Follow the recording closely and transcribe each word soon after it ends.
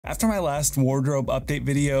After my last wardrobe update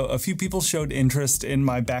video, a few people showed interest in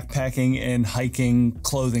my backpacking and hiking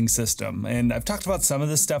clothing system. And I've talked about some of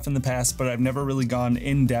this stuff in the past, but I've never really gone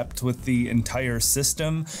in depth with the entire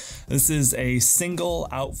system. This is a single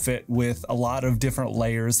outfit with a lot of different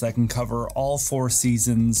layers that can cover all 4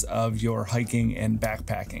 seasons of your hiking and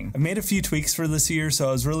backpacking. I've made a few tweaks for this year, so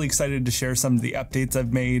I was really excited to share some of the updates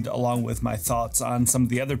I've made along with my thoughts on some of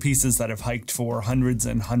the other pieces that I've hiked for hundreds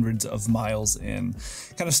and hundreds of miles in.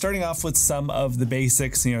 Kind of starting off with some of the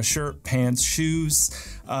basics, shirt, pants,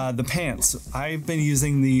 shoes. The pants, I've been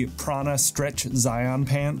using the Prana Stretch Zion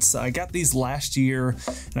pants. I got these last year,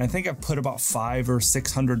 and I think I've put about 500 or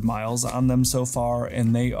 600 miles on them so far,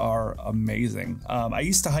 and they are amazing. I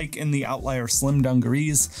used to hike in the Outlier Slim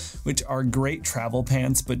Dungarees, which are great travel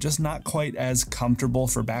pants, but just not quite as comfortable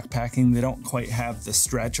for backpacking. They don't quite have the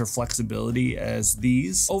stretch or flexibility as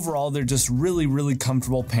these. Overall, they're just really, really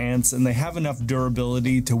comfortable pants, and they have enough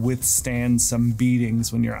durability to withstand some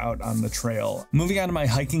beatings when you're out on the trail. Moving on to my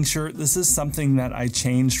hiking shirt, this is something that I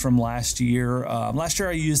changed from last year. Last year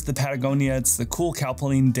I used the Patagonia, it's the Cool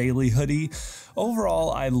Calpline Daily Hoodie.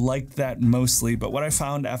 Overall, I liked that mostly, but what I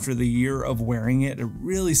found after the year of wearing it, it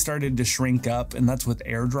really started to shrink up, and that's with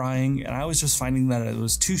air drying, and I was just finding that it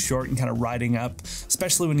was too short and kind of riding up,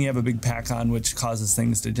 especially when you have a big pack on, which causes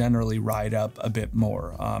things to generally ride up a bit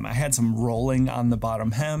more. I had some rolling on the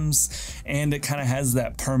bottom hems, and it kind of has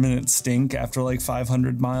that permanent stink after like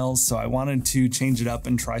 500 miles, so I wanted to change it up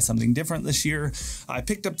and try something different this year. I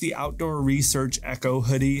picked up the Outdoor Research Echo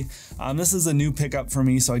Hoodie. This is a new pickup for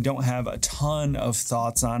me, so I don't have a ton of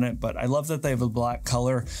thoughts on it, but I love that they have a black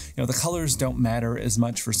color. The colors don't matter as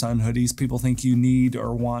much for sun hoodies. People think you need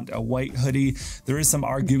or want a white hoodie. There is some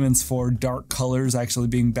arguments for dark colors actually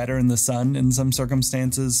being better in the sun in some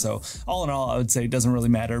circumstances, so all in all, I would say it doesn't really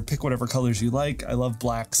matter. Pick whatever colors you like. I love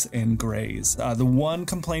blacks and grays. The one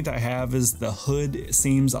complaint I have is the hood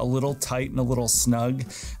seems a little tight and a little snug.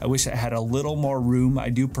 I wish it had a little more room. I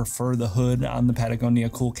do prefer the hood on the Patagonia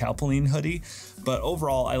Cool Calpline hoodie, but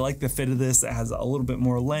overall, I like the fit of this. It has a little bit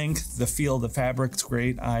more length. The feel of the fabric's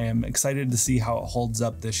great. I am excited to see how it holds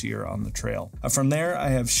up this year on the trail. From there, I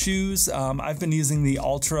have shoes. I've been using the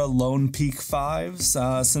Ultra Lone Peak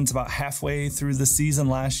 5s since about halfway through the season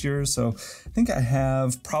last year, so I think I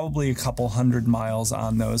have probably a couple hundred miles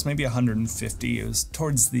on those, maybe 150. It was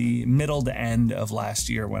towards the middle to end of last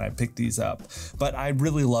year when I picked these up, but I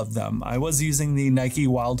really love them. I was using the Nike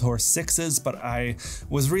Wild Horse 6s, but I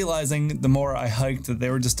was realizing the more I hiked that they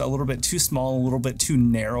were just a little bit too small, a little bit too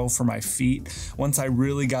narrow for my feet. Once I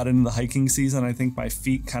really got into the hiking season, I think my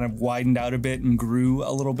feet kind of widened out a bit and grew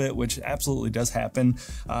a little bit, which absolutely does happen.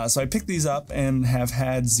 So I picked these up and have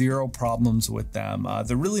had zero problems with them.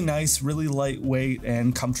 They're really nice, really lightweight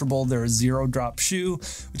and comfortable. They're a zero drop shoe,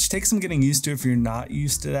 which takes some getting used to if you're not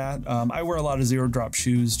used to that. I wear a lot of zero drop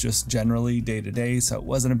shoes just generally day to day, so it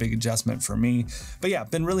wasn't a big adjustment for me. But yeah,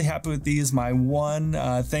 been really happy with these. My one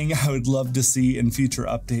thing I would love to see in future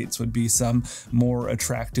updates would be some more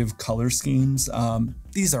attractive color schemes.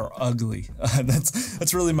 These are ugly.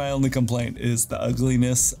 That's really my only complaint, is the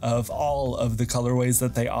ugliness of all of the colorways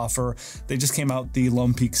that they offer. They just came out the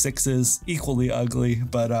Lone Peak 6s, equally ugly,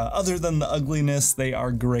 but other than the ugliness, they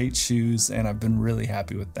are great shoes, and I've been really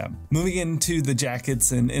happy with them. Moving into the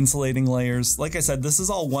jackets and insulating layers, like I said, this is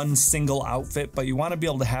all one single outfit, but you want to be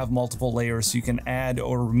able to have multiple layers so you can add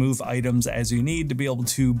or remove items as you need to be able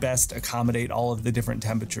to best accommodate all of the different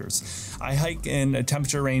temperatures. I hike in a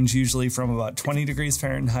temperature range usually from about 20 degrees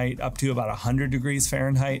Fahrenheit up to about 100 degrees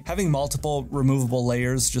Fahrenheit. Having multiple removable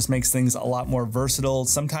layers just makes things a lot more versatile.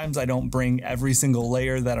 Sometimes I don't bring every single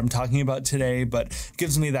layer that I'm talking about today, but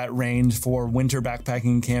gives me that range for winter backpacking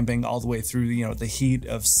and camping all the way through, the heat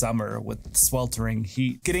of summer with sweltering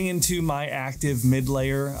heat. Getting into my active mid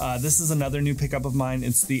layer, this is another new pickup of mine.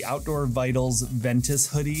 It's the Outdoor Vitals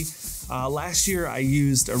Ventus hoodie. Last year I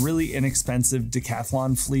used a really inexpensive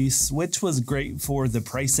Decathlon fleece, which was great for the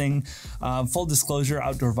pricing. Full disclosure,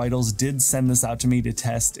 Outdoor Vitals did send this out to me to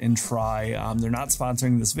test and try. They're not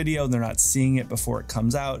sponsoring this video, they're not seeing it before it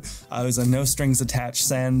comes out. It was a no strings attached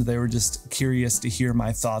send. They were just curious to hear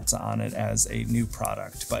my thoughts on it as a new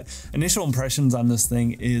product. But initial impressions on this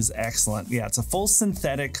thing is excellent. Yeah, it's a full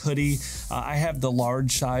synthetic hoodie. I have the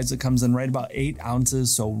large size. It comes in right about 8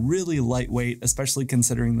 ounces, so really lightweight, especially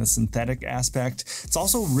considering the synthetic synthetic aspect. It's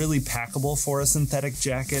also really packable for a synthetic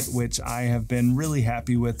jacket, which I have been really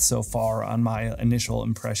happy with so far on my initial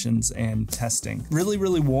impressions and testing. Really,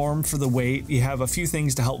 really warm for the weight. You have a few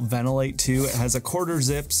things to help ventilate too. It has a quarter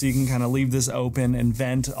zip, so you can kind of leave this open and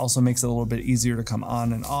vent. Also makes it a little bit easier to come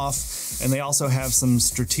on and off. And they also have some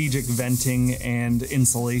strategic venting and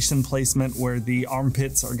insulation placement where the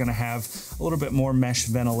armpits are going to have a little bit more mesh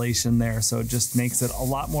ventilation there, so it just makes it a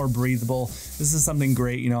lot more breathable. This is something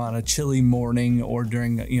great, you know, on a chilly morning or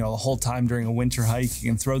during, you know, the whole time during a winter hike. You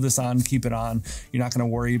can throw this on, keep it on. You're not going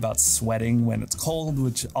to worry about sweating when it's cold,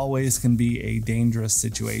 which always can be a dangerous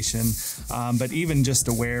situation. But even just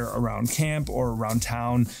to wear around camp or around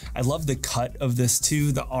town, I love the cut of this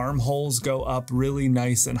too. The armholes go up really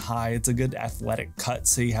nice and high. It's a good athletic cut,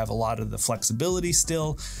 so you have a lot of the flexibility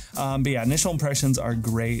still. But yeah, initial impressions are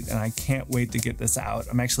great, and I can't wait to get this out.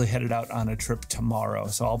 I'm actually headed out on a trip tomorrow,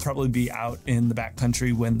 so I'll probably be out in the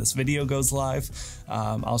backcountry when this video goes live.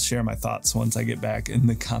 I'll share my thoughts once I get back in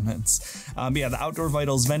the comments. But yeah, the Outdoor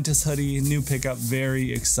Vitals Ventus hoodie, new pickup,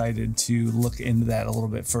 very excited to look into that a little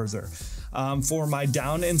bit further. For my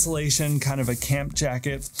down insulation, kind of a camp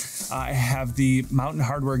jacket, I have the Mountain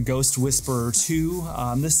Hardwear Ghost Whisperer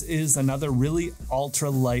 2. This is another really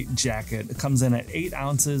ultralight jacket. It comes in at 8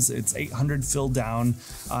 ounces. It's 800 fill down.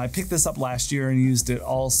 I picked this up last year and used it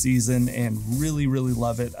all season and really, really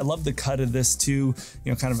love it. I love the cut of this too,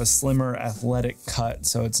 you know, kind of a slimmer athletic cut.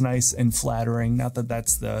 So it's nice and flattering. Not that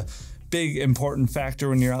that's the big important factor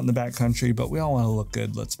when you're out in the backcountry, but we all want to look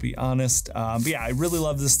good, let's be honest. But yeah, I really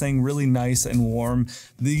love this thing, really nice and warm.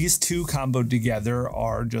 These two comboed together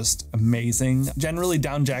are just amazing. Generally,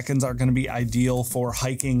 down jackets are going to be ideal for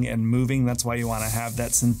hiking and moving. That's why you want to have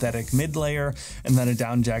that synthetic mid layer and then a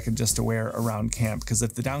down jacket just to wear around camp, because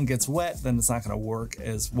if the down gets wet, then it's not going to work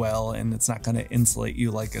as well and it's not going to insulate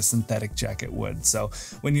you like a synthetic jacket would. So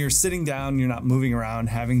when you're sitting down, you're not moving around,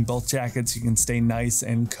 having both jackets, you can stay nice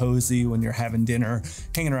and cozy when you're having dinner,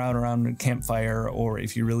 hanging around a campfire, or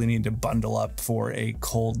if you really need to bundle up for a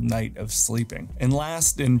cold night of sleeping. And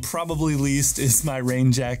last and probably least is my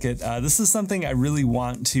rain jacket. This is something I really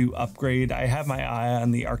want to upgrade. I have my eye on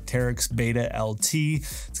the Arc'teryx Beta LT.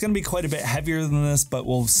 It's going to be quite a bit heavier than this, but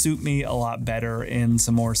will suit me a lot better in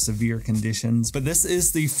some more severe conditions. But this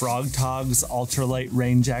is the Frog Togs Ultralight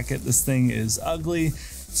rain jacket. This thing is ugly.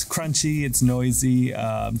 It's crunchy, it's noisy,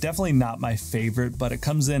 definitely not my favorite, but it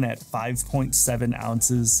comes in at 5.7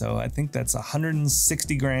 ounces, so I think that's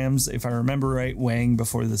 160 grams, if I remember right, weighing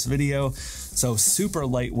before this video. So super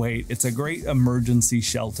lightweight. It's a great emergency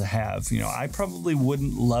shell to have. You know, I probably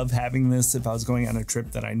wouldn't love having this if I was going on a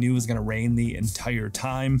trip that I knew was going to rain the entire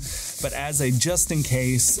time, but as a just in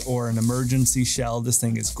case or an emergency shell, this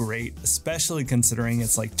thing is great, especially considering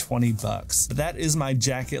it's like 20 bucks. But that is my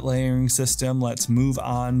jacket layering system. Let's move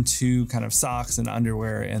on to kind of socks and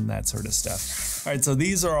underwear and that sort of stuff. All right, so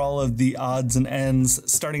these are all of the odds and ends.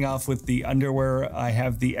 Starting off with the underwear, I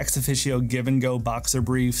have the Ex Officio Give and Go boxer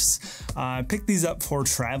briefs. I picked these up for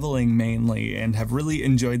traveling mainly and have really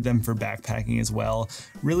enjoyed them for backpacking as well.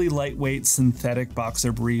 Really lightweight synthetic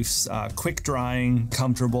boxer briefs, quick drying,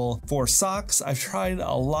 comfortable. For socks, I've tried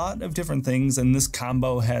a lot of different things and this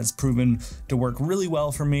combo has proven to work really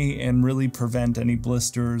well for me and really prevent any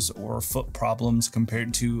blisters or foot problems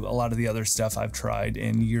compared to a lot of the other stuff I've tried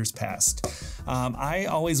in years past. I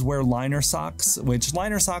always wear liner socks, which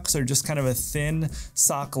liner socks are just kind of a thin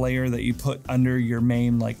sock layer that you put under your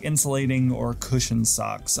main like insulating or cushion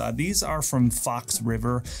socks. These are from Fox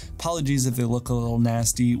River. Apologies if they look a little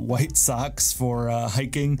nasty. White socks for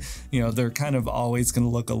hiking, you know, they're kind of always going to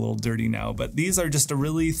look a little dirty now, but these are just a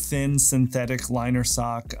really thin synthetic liner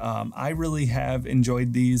sock. I really have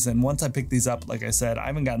enjoyed these, and once I picked these up, like I said, I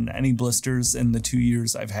haven't gotten any blisters in the 2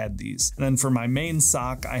 years I've had these. And then for my main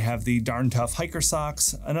sock, I have the Darn Tough hiker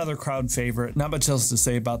socks, another crowd favorite. Not much else to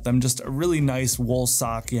say about them, just a really nice wool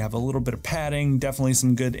sock. You have a little bit of padding, definitely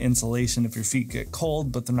some good insulation if your feet get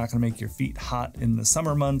cold, but they're not going to make your feet hot in the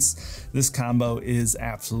summer months. This combo is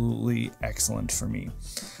absolutely excellent for me.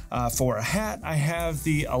 For a hat, I have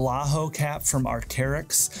the Alaho cap from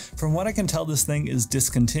Arc'teryx. From what I can tell, this thing is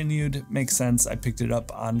discontinued. Makes sense. I picked it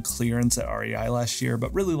up on clearance at REI last year,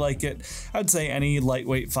 but really like it. I would say any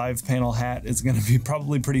lightweight 5-panel hat is going to be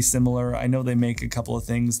probably pretty similar. I know they make a couple of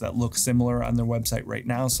things that look similar on their website right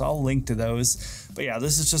now, so I'll link to those. But yeah,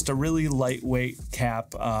 this is just a really lightweight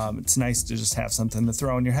cap. It's nice to just have something to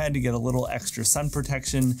throw on your head to get a little extra sun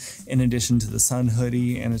protection in addition to the sun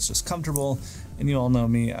hoodie, and it's just comfortable and you all know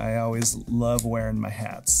me, I always love wearing my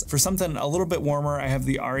hats. For something a little bit warmer, I have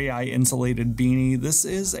the REI insulated beanie. This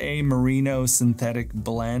is a merino synthetic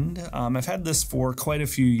blend. I've had this for quite a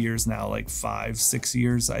few years now, like 5-6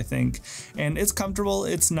 years, I think, and it's comfortable,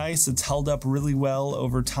 it's nice, it's held up really well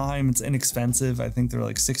over time, it's inexpensive. I think they're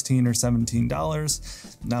like $16 or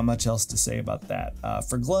 $17. Not much else to say about that.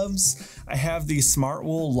 For gloves, I have the Smart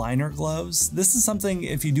Wool liner gloves. This is something,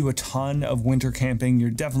 if you do a ton of winter camping, you're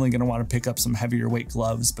definitely going to want to pick up some heavier weight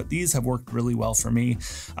gloves, but these have worked really well for me.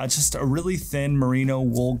 Just a really thin merino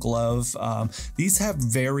wool glove. These have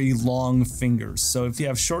very long fingers, so if you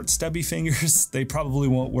have short stubby fingers, they probably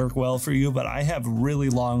won't work well for you, but I have really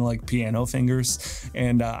long, like piano fingers,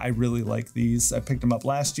 and I really like these. I picked them up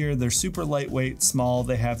last year. They're super lightweight, small.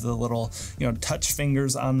 They have the little, touch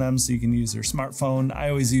fingers on them so you can use your smartphone. I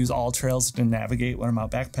always use Ultralight to navigate when I'm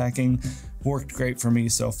out backpacking. Worked great for me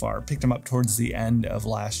so far. Picked them up towards the end of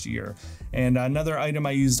last year. And another item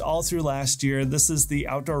I used all through last year, this is the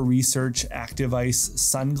Outdoor Research Active Ice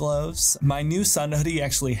sun gloves. My new sun hoodie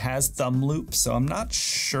actually has thumb loops, so I'm not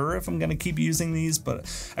sure if I'm gonna keep using these, but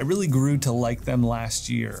I really grew to like them last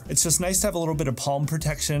year. It's just nice to have a little bit of palm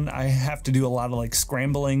protection. I have to do a lot of like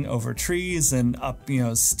scrambling over trees and up,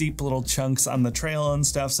 steep little chunks on the trail and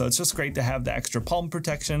stuff, so it's just great to have the extra palm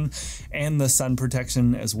protection and the sun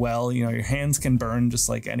protection as well. Your hands can burn just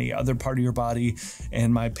like any other part of your body,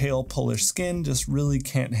 and my pale Polish skin just really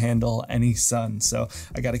can't handle any sun, so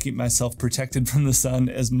I got to keep myself protected from the sun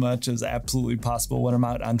as much as absolutely possible when I'm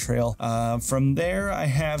out on trail. From there, I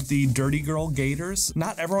have the Dirty Girl Gaiters.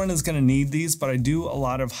 Not everyone is going to need these, but I do a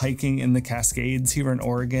lot of hiking in the Cascades here in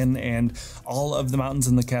Oregon, and all of the mountains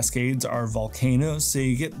in the Cascades are volcanoes, so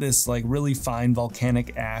you get this like really fine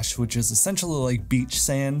volcanic ash, which is essentially like beach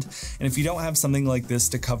sand. And if you don't have something like this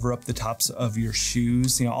to cover up the tops of your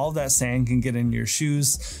shoes, all that sand can get in your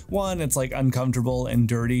shoes. One, it's like uncomfortable and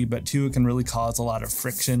dirty, but two, it can really cause a lot of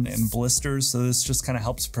friction and blisters, so this just kind of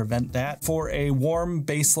helps prevent that. For a warm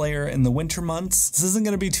base layer in the winter months, this isn't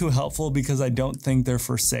going to be too helpful because I don't think they're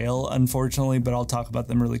for sale, unfortunately, but I'll talk about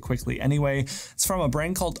them really quickly anyway. It's from a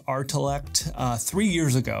brand called Ultralight. 3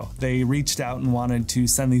 years ago, they reached out and wanted to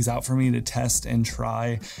send these out for me to test and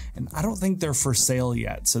try, and I don't think they're for sale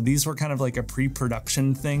yet, so these were kind of like a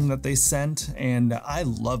pre-production thing that they sent, and I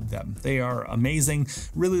love them. They are amazing,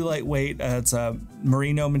 really lightweight. It's a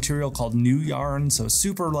merino material called new yarn, so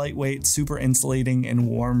super lightweight, super insulating and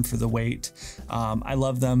warm for the weight. I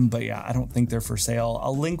love them, but yeah, I don't think they're for sale.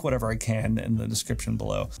 I'll link whatever I can in the description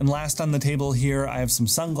below. And last on the table here, I have some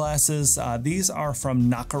sunglasses. These are from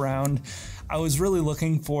Knockaround. I was really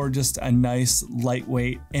looking for just a nice,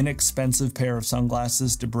 lightweight, inexpensive pair of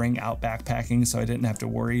sunglasses to bring out backpacking, so I didn't have to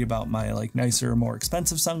worry about my like nicer, more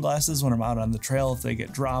expensive sunglasses when I'm out on the trail if they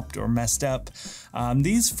get dropped or messed up.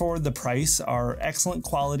 These, for the price, are excellent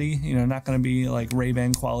quality, not going to be like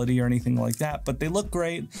Ray-Ban quality or anything like that, but they look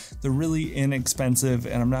great. They're really inexpensive,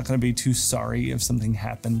 and I'm not going to be too sorry if something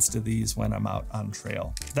happens to these when I'm out on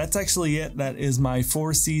trail. That's actually it. That is my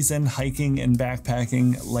 4-season hiking and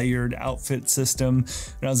backpacking layered outfit system.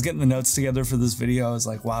 When I was getting the notes together for this video, I was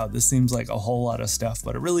like, wow, this seems like a whole lot of stuff,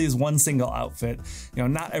 but it really is one single outfit.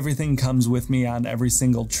 Not everything comes with me on every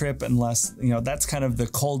single trip unless, that's kind of the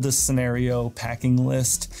coldest scenario packing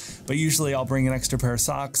list, but usually I'll bring an extra pair of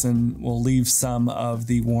socks and we'll leave some of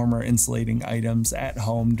the warmer insulating items at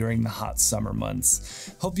home during the hot summer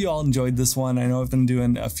months. Hope you all enjoyed this one. I know I've been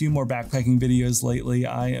doing a few more backpacking videos lately.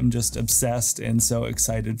 I am just obsessed and so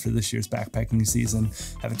excited for this year's backpacking season.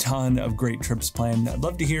 Have a ton of great trips planned. I'd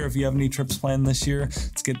love to hear if you have any trips planned this year.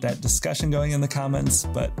 Let's get that discussion going in the comments,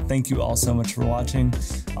 but thank you all so much for watching.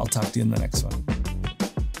 I'll talk to you in the next one.